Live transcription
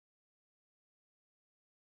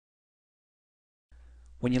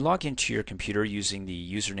When you log into your computer using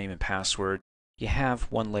the username and password, you have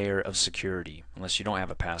one layer of security. Unless you don't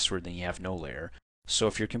have a password, then you have no layer. So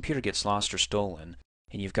if your computer gets lost or stolen,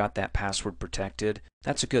 and you've got that password protected,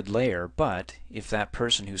 that's a good layer, but if that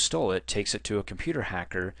person who stole it takes it to a computer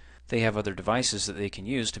hacker, they have other devices that they can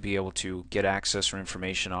use to be able to get access or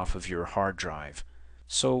information off of your hard drive.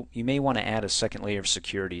 So you may want to add a second layer of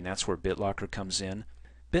security, and that's where BitLocker comes in.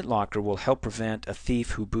 BitLocker will help prevent a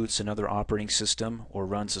thief who boots another operating system or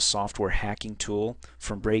runs a software hacking tool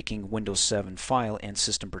from breaking Windows 7 file and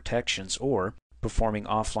system protections or performing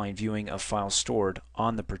offline viewing of files stored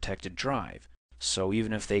on the protected drive. So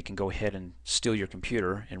even if they can go ahead and steal your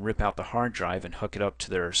computer and rip out the hard drive and hook it up to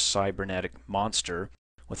their cybernetic monster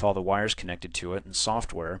with all the wires connected to it and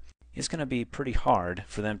software, it's going to be pretty hard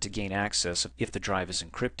for them to gain access if the drive is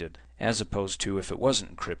encrypted, as opposed to if it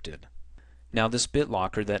wasn't encrypted. Now this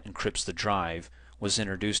BitLocker that encrypts the drive was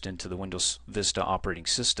introduced into the Windows Vista operating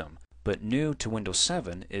system, but new to Windows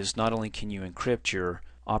 7 is not only can you encrypt your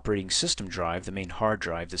operating system drive, the main hard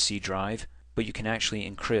drive, the C drive, but you can actually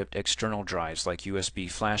encrypt external drives like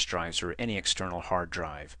USB flash drives or any external hard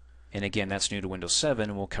drive. And again, that's new to Windows 7,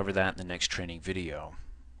 and we'll cover that in the next training video.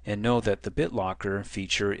 And know that the BitLocker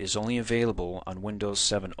feature is only available on Windows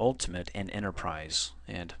 7 Ultimate and Enterprise,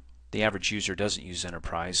 and the average user doesn't use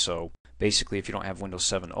Enterprise, so basically, if you don't have Windows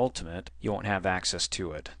 7 Ultimate, you won't have access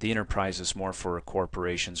to it. The Enterprise is more for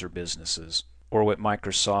corporations or businesses, or what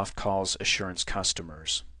Microsoft calls assurance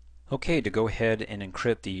customers. Okay, to go ahead and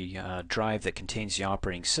encrypt the drive that contains the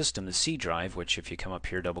operating system, the C drive, which if you come up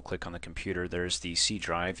here, double click on the computer, there's the C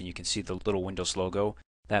drive, and you can see the little Windows logo.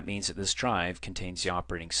 That means that this drive contains the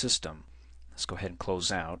operating system. Let's go ahead and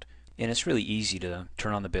close out. And it's really easy to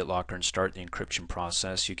turn on the BitLocker and start the encryption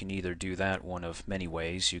process. You can either do that one of many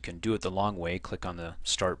ways. You can do it the long way, click on the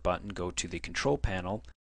Start button, go to the Control Panel,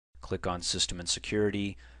 click on System and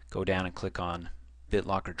Security, go down and click on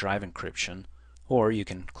BitLocker Drive Encryption, or you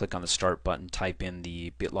can click on the Start button, type in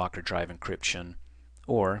the BitLocker Drive Encryption,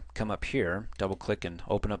 or come up here, double click and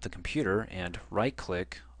open up the computer and right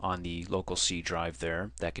click on the local C drive there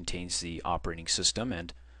that contains the operating system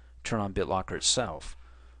and turn on BitLocker itself.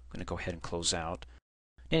 I'm going to go ahead and close out.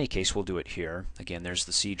 In any case, we'll do it here. Again, there's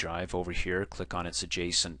the C drive over here. Click on its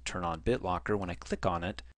adjacent, turn on BitLocker. When I click on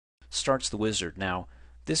it, starts the wizard. Now,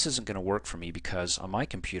 this isn't going to work for me because on my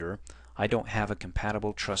computer, I don't have a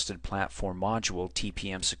compatible Trusted Platform Module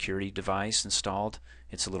TPM security device installed.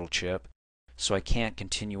 It's a little chip. So I can't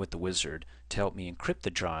continue with the wizard to help me encrypt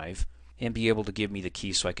the drive and be able to give me the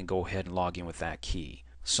key so I can go ahead and log in with that key.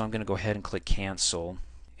 So I'm going to go ahead and click Cancel.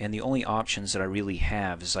 And the only options that I really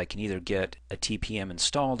have is I can either get a TPM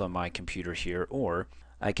installed on my computer here, or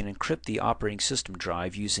I can encrypt the operating system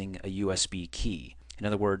drive using a USB key. In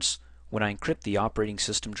other words, when I encrypt the operating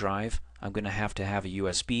system drive, I'm going to have a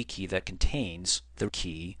USB key that contains the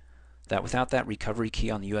key, that without that recovery key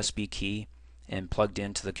on the USB key and plugged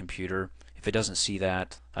into the computer, if it doesn't see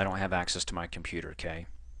that, I don't have access to my computer, okay?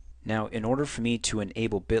 Now, in order for me to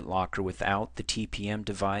enable BitLocker without the TPM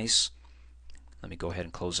device, let me go ahead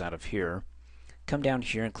and close out of here. Come down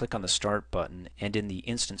here and click on the Start button, and in the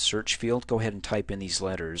instant search field, go ahead and type in these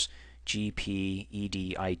letters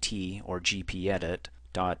gpedit or gpedit.msc.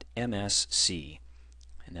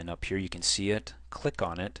 And then up here you can see it. Click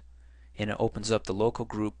on it, and it opens up the local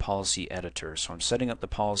group policy editor. So I'm setting up the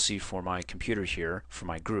policy for my computer here, for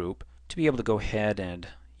my group, to be able to go ahead and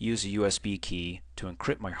use a USB key to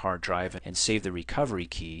encrypt my hard drive and save the recovery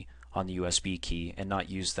key on the USB key and not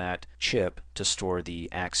use that chip to store the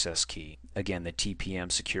access key. Again, the TPM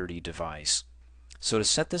security device. So to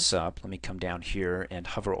set this up, let me come down here and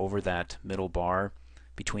hover over that middle bar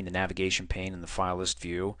between the navigation pane and the file list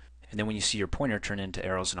view. And then when you see your pointer turn into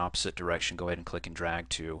arrows in opposite direction, go ahead and click and drag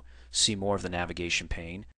to see more of the navigation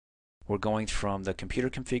pane. We're going from the computer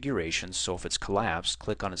configuration, so if it's collapsed,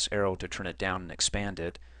 click on its arrow to turn it down and expand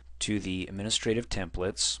it, to the administrative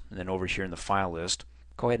templates, and then over here in the file list,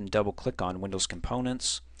 go ahead and double click on Windows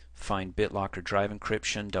Components, find BitLocker Drive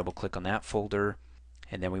Encryption, double click on that folder,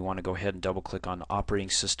 and then we want to go ahead and double click on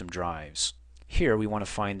Operating System Drives. Here we want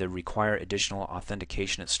to find the Require Additional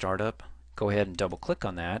Authentication at Startup. Go ahead and double click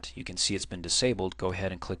on that. You can see it's been disabled. Go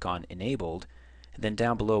ahead and click on Enabled, and then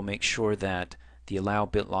down below make sure that the Allow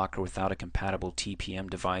BitLocker without a compatible TPM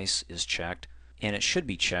device is checked, and it should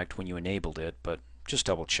be checked when you enabled it, but just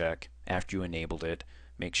double check after you enabled it.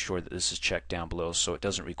 Make sure that this is checked down below so it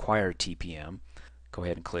doesn't require TPM. Go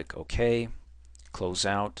ahead and click OK, close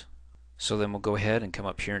out. So then we'll go ahead and come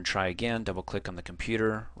up here and try again. Double click on the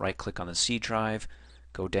computer, right click on the C drive,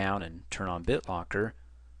 go down and turn on BitLocker,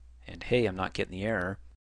 and hey, I'm not getting the error.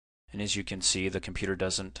 And as you can see, the computer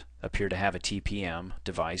doesn't appear to have a TPM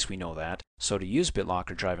device, we know that. So to use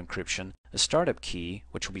BitLocker Drive Encryption, a startup key,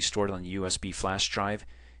 which will be stored on the USB flash drive,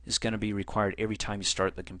 is going to be required every time you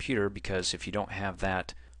start the computer, because if you don't have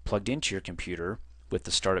that plugged into your computer with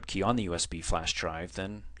the startup key on the USB flash drive,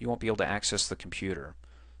 then you won't be able to access the computer.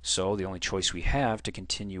 So the only choice we have to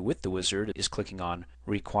continue with the wizard is clicking on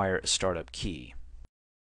Require a Startup Key.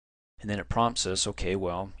 And then it prompts us, okay,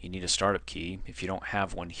 well, you need a startup key. If you don't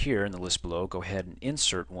have one here in the list below, go ahead and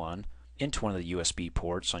insert one into one of the USB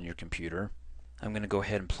ports on your computer. I'm going to go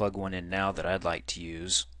ahead and plug one in now that I'd like to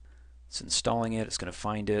use. It's installing it, it's going to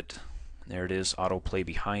find it. There it is, autoplay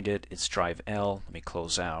behind it. It's drive L. Let me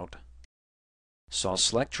close out. So I'll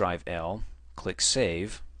select drive L, click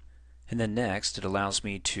Save, and then next it allows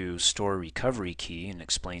me to store a recovery key, and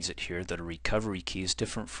explains it here that a recovery key is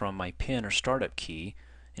different from my PIN or startup key,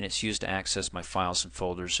 and it's used to access my files and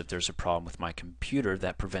folders if there's a problem with my computer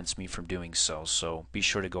that prevents me from doing so. So be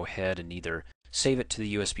sure to go ahead and either save it to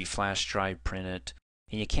the USB flash drive, print it,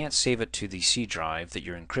 and you can't save it to the C drive that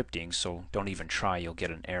you're encrypting, so don't even try, you'll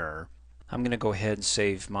get an error. I'm going to go ahead and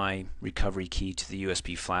save my recovery key to the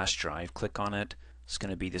USB flash drive. Click on it. It's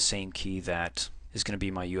going to be the same key that is going to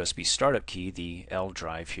be my USB startup key, the L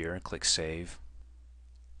drive here. Click Save.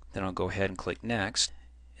 Then I'll go ahead and click Next.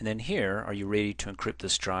 And then here, are you ready to encrypt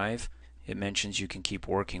this drive? It mentions you can keep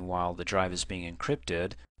working while the drive is being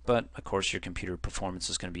encrypted, but of course your computer performance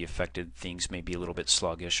is going to be affected. Things may be a little bit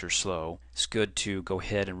sluggish or slow. It's good to go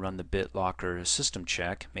ahead and run the BitLocker system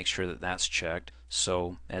check. Make sure that that's checked.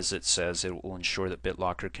 So as it says, it will ensure that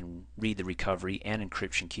BitLocker can read the recovery and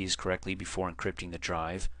encryption keys correctly before encrypting the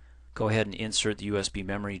drive. Go ahead and insert the USB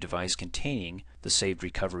memory device containing the saved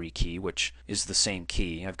recovery key, which is the same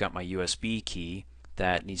key. I've got my USB key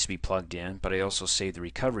that needs to be plugged in, but I also saved the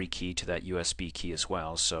recovery key to that USB key as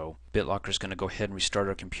well. So BitLocker is going to go ahead and restart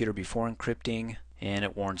our computer before encrypting, and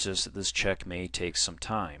it warns us that this check may take some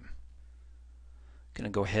time. Going to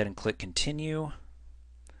go ahead and click Continue,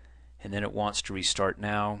 and then it wants to restart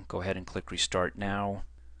now. Go ahead and click Restart Now.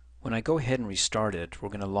 When I go ahead and restart it, we're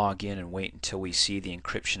going to log in and wait until we see the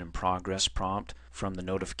encryption in progress prompt from the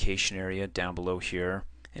notification area down below here.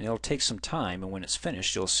 And it'll take some time, and when it's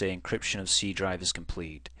finished you'll say encryption of C drive is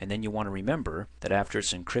complete. And then you want to remember that after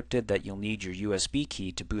it's encrypted that you'll need your USB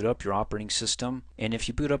key to boot up your operating system, and if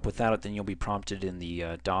you boot up without it then you'll be prompted in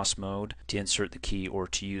the DOS mode to insert the key or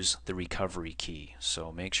to use the recovery key.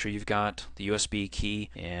 So make sure you've got the USB key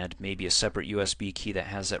and maybe a separate USB key that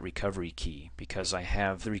has that recovery key, because I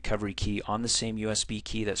have the recovery key on the same USB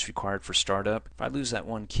key that's required for startup. If I lose that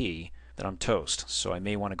one key, then I'm toast. So I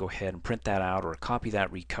may want to go ahead and print that out or copy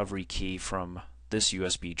that recovery key from this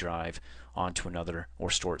USB drive onto another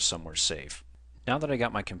or store it somewhere safe. Now that I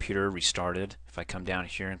got my computer restarted, if I come down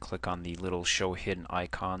here and click on the little Show Hidden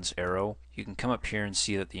Icons arrow, you can come up here and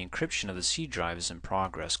see that the encryption of the C drive is in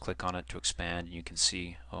progress. Click on it to expand and you can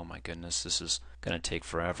see, oh my goodness, this is going to take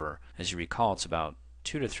forever. As you recall, it's about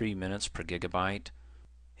 2 to 3 minutes per gigabyte.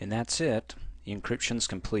 And that's it. The encryption's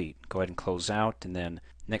complete. Go ahead and close out, and then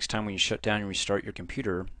next time when you shut down and restart your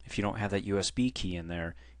computer, if you don't have that USB key in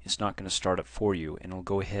there, it's not going to start up for you, and it'll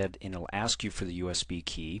go ahead and it'll ask you for the USB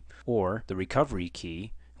key or the recovery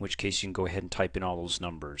key, in which case you can go ahead and type in all those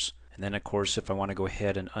numbers. And then of course if I want to go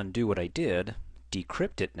ahead and undo what I did,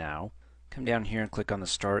 decrypt it now, come down here and click on the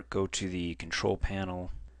Start, go to the Control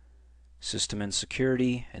Panel, System and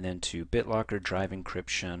Security, and then to BitLocker Drive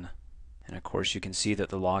Encryption. And of course you can see that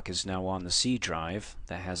the lock is now on the C drive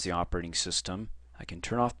that has the operating system. I can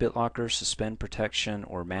turn off BitLocker, suspend protection,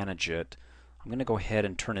 or manage it. I'm going to go ahead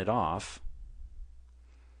and turn it off.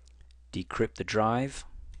 Decrypt the drive.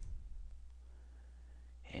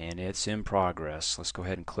 And it's in progress. Let's go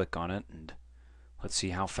ahead and click on it and let's see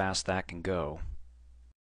how fast that can go.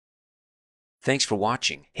 Thanks for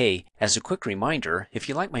watching. Hey, as a quick reminder, if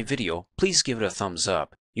you like my video, please give it a thumbs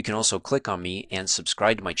up. You can also click on me and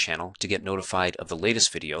subscribe to my channel to get notified of the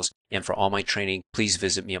latest videos. And for all my training, please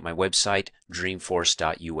visit me at my website,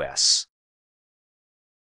 dreamforce.us.